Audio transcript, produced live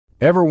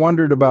Ever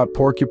wondered about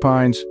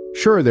porcupines?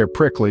 Sure, they're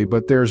prickly,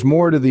 but there's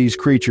more to these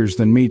creatures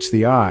than meets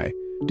the eye.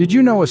 Did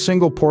you know a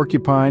single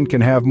porcupine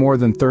can have more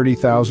than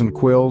 30,000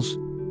 quills?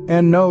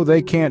 And no,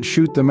 they can't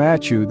shoot them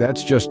at you,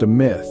 that's just a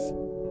myth.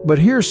 But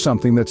here's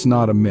something that's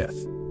not a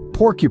myth.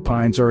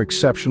 Porcupines are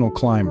exceptional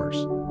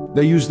climbers.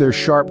 They use their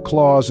sharp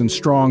claws and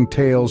strong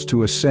tails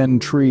to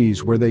ascend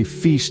trees where they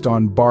feast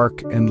on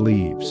bark and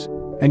leaves.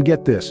 And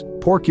get this,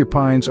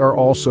 porcupines are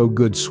also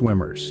good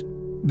swimmers.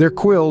 Their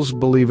quills,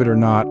 believe it or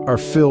not, are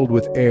filled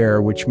with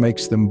air, which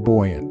makes them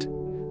buoyant.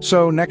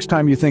 So next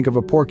time you think of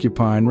a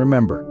porcupine,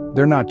 remember,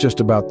 they're not just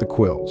about the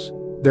quills.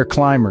 They're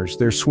climbers,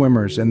 they're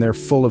swimmers, and they're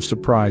full of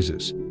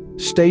surprises.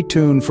 Stay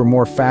tuned for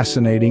more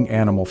fascinating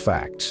animal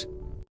facts.